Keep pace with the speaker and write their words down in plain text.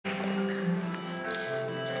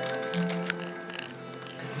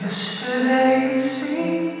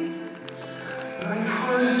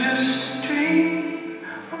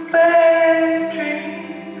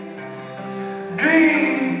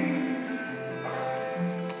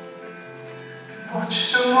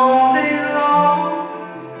Watch them all day long.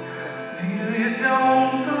 Feel you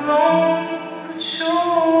don't belong, but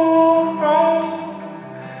you're wrong,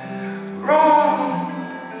 wrong.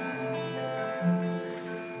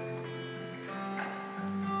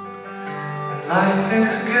 Life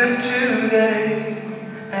is good today,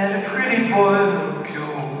 and a pretty boy look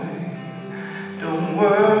your way. Don't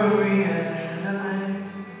worry, Adelaide.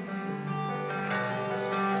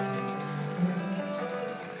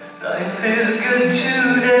 Life is good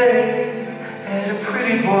today, and a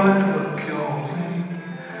pretty boy look your way.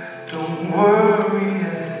 Don't worry,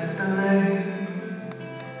 Adelaide.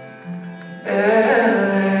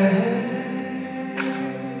 Adelaide,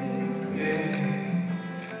 yeah.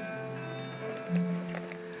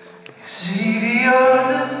 You see the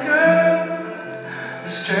other girl, a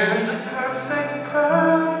strand of perfect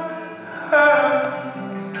pearl.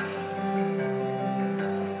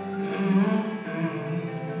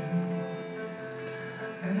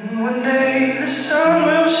 And one day the sun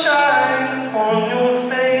will shine upon your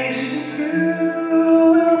face, and you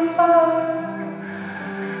will find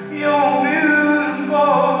you're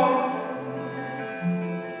beautiful.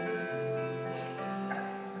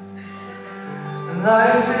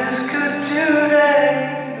 Life is good today,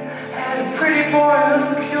 and a pretty boy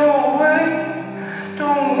look your way.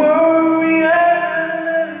 Don't worry,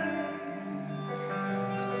 Adelaide.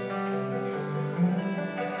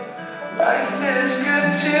 Life is good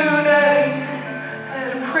today, and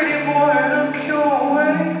a pretty boy look your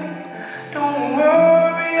way. Don't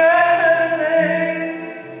worry, Adelaide.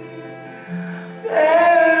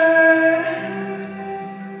 Adelaide.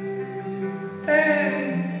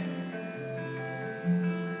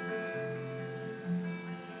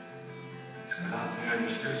 Jeg skulle have en gang med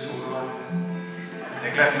spille solo.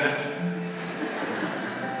 Jeg glemte det.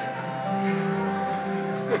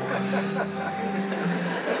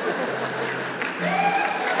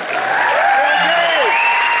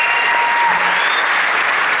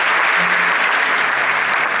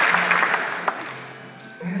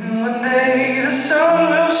 And one day the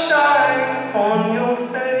sun will shine upon your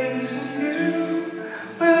face, and you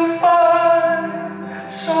will find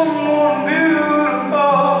someone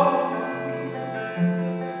beautiful.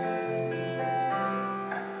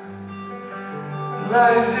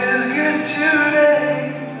 Life is good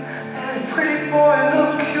today, and a pretty boy